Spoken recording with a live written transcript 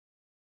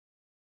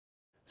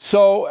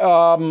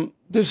So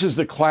this is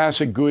the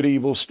classic good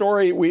evil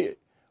story. We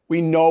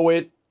know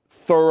it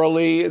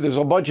thoroughly. There's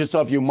a bunch of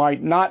stuff you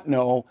might not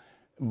know,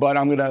 but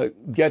I'm going to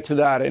get to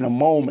that in a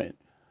moment.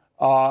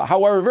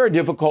 However, very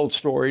difficult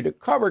story to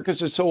cover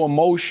because it's so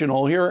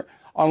emotional. Here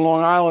on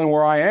Long Island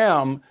where I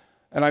am,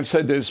 and I've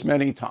said this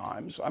many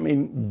times, I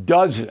mean,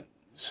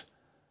 dozens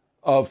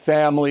of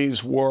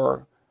families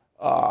were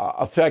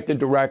affected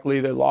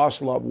directly. They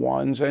lost loved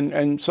ones,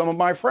 and some of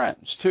my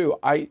friends too.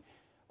 I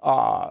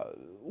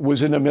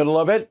was in the middle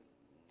of it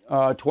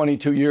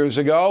 22 years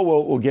ago.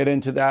 We'll get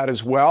into that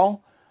as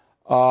well.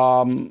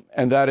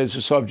 And that is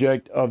the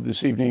subject of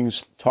this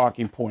evening's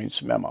Talking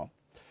Points memo.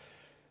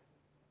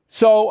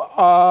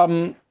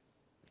 So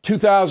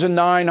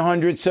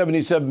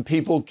 2,977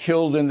 people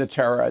killed in the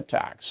terror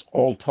attacks,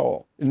 all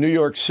told. In New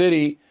York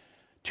City,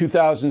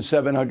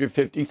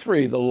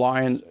 2,753, the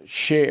lion's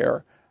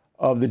share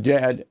of the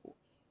dead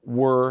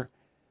were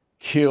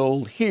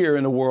killed here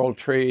in the World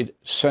Trade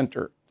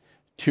Center.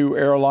 2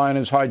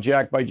 airliners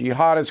hijacked by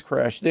jihadists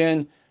crashed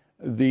in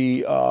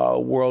the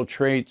World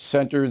Trade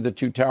Center. The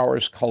 2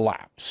 towers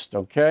collapsed,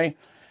 okay?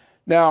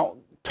 Now,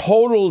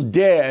 total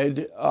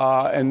dead,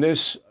 and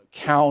this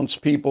counts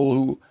people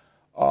who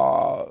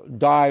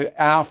died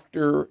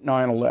after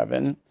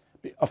 9/11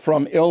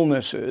 from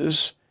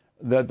illnesses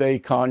that they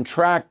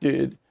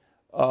contracted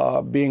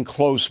being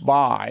close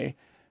by,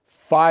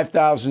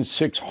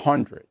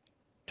 5,600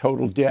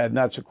 total dead, and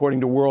that's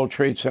according to World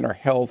Trade Center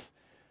Health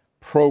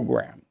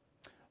Program.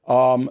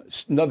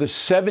 Another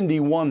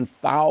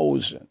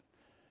 71,000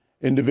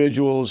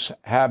 individuals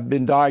have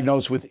been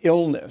diagnosed with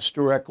illness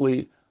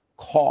directly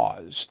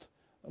caused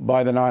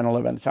by the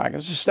 9/11 attack.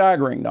 It's a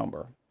staggering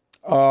number.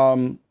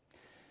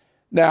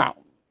 Now,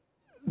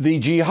 the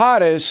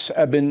jihadists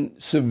have been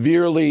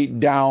severely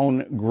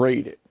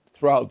downgraded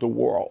throughout the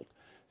world.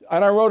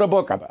 And I wrote a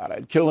book about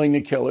it, Killing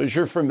the Killers.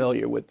 You're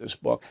familiar with this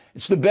book.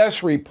 It's the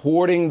best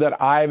reporting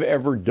that I've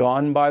ever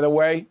done, by the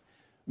way.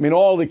 I mean,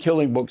 all the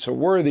killing books are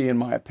worthy, in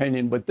my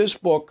opinion, but this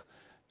book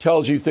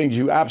tells you things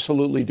you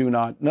absolutely do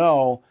not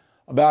know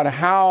about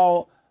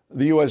how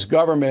the U.S.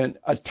 government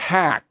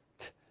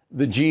attacked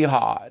the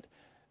jihad.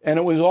 And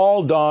it was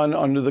all done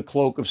under the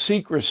cloak of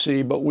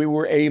secrecy, but we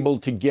were able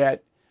to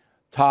get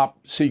top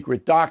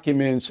secret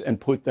documents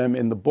and put them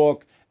in the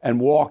book and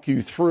walk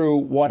you through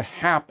what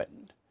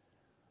happened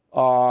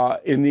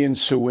in the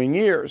ensuing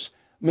years.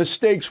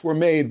 Mistakes were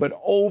made, but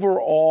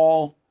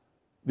overall,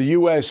 the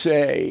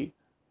USA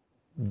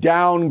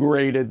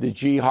downgraded the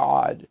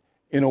jihad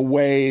in a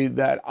way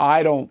that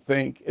I don't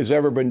think has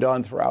ever been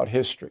done throughout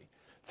history.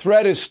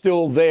 Threat is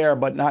still there,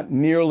 but not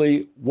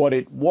nearly what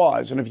it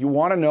was. And if you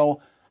want to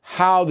know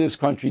how this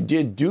country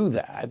did do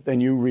that, then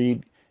you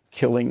read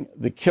Killing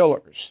the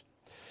Killers.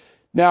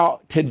 Now,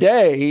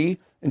 today,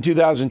 in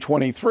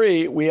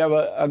 2023, we have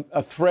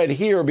a threat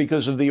here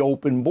because of the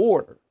open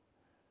border.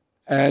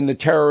 And the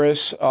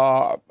terrorists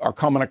are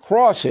coming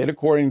across it,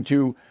 according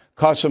to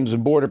Customs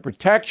and Border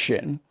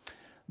Protection.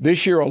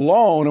 This year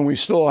alone, and we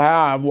still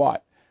have,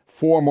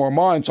 4 more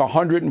months,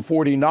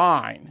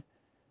 149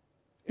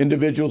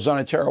 individuals on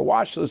a terror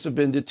watch list have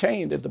been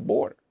detained at the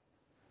border.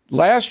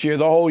 Last year,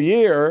 the whole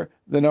year,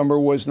 the number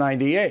was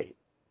 98.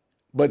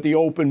 But the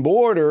open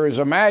border is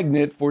a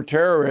magnet for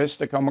terrorists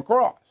to come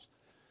across.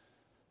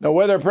 Now,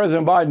 whether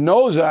President Biden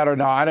knows that or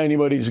not,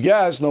 anybody's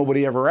guess.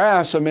 Nobody ever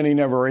asks him, and he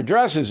never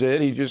addresses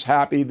it. He's just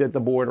happy that the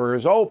border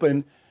is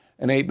open,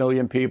 and 8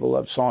 million people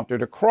have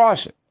sauntered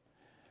across it.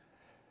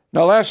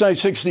 Now, last night,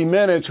 60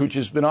 Minutes, which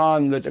has been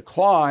on the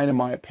decline, in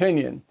my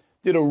opinion,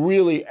 did a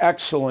really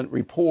excellent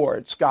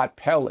report, Scott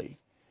Pelley,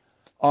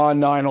 on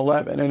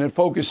 9/11, and it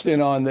focused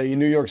in on the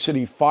New York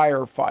City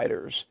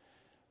firefighters.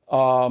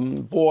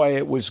 Boy,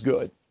 it was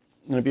good.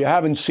 And if you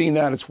haven't seen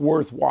that, it's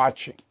worth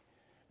watching.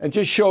 It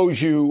just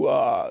shows you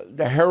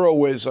the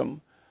heroism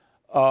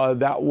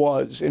that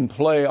was in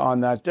play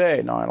on that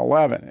day,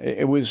 9/11.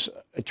 It was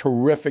a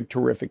terrific,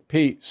 terrific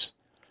piece.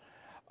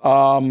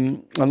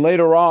 And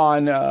later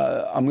on,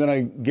 I'm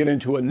going to get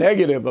into a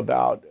negative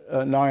about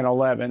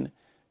 9/11,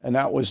 and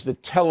that was the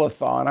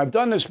telethon. I've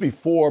done this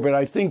before, but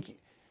I think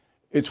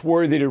it's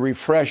worthy to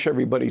refresh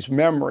everybody's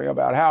memory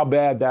about how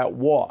bad that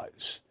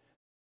was.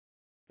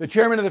 The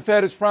chairman of the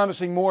Fed is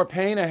promising more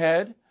pain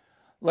ahead.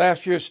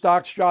 Last year,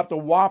 stocks dropped a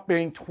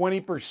whopping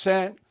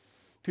 20%.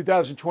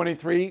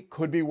 2023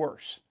 could be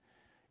worse.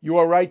 You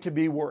are right to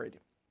be worried.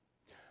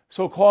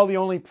 So call the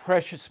only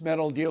precious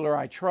metal dealer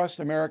I trust,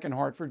 American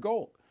Hartford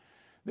Gold.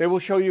 They will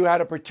show you how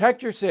to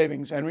protect your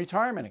savings and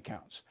retirement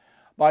accounts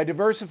by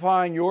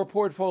diversifying your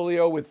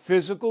portfolio with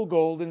physical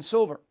gold and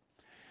silver.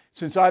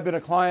 Since I've been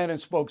a client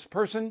and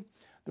spokesperson,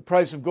 the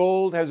price of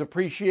gold has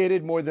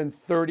appreciated more than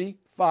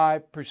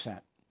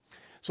 35%.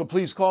 So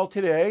please call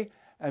today,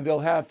 and they'll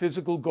have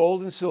physical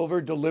gold and silver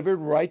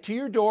delivered right to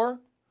your door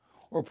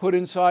or put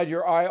inside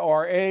your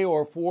IRA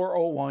or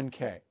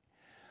 401k.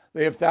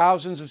 They have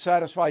thousands of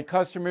satisfied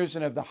customers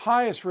and have the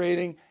highest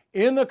rating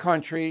in the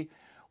country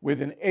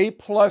with an A+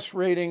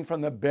 rating from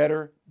the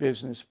Better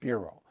Business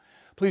Bureau.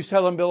 Please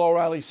tell them Bill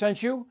O'Reilly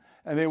sent you,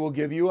 and they will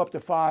give you up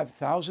to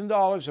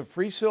 $5,000 of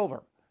free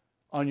silver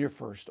on your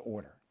first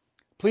order.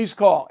 Please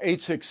call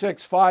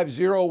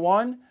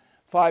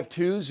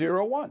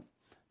 866-501-5201.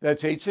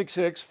 That's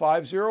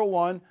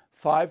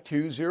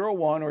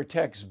 866-501-5201, or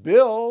text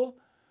BILL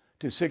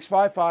to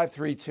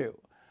 65532.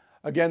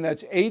 Again,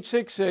 that's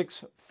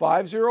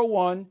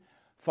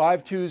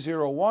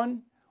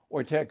 866-501-5201,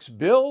 or text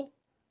BILL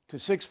to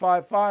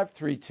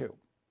 65532.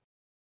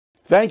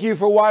 Thank you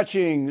for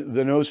watching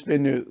the No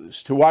Spin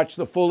News. To watch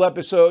the full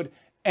episode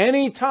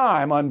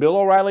anytime on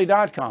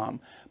BillO'Reilly.com,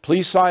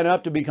 please sign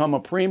up to become a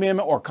premium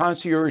or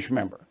concierge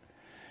member.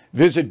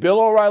 Visit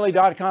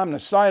BillO'Reilly.com to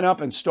sign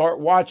up and start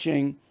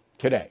watching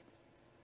today.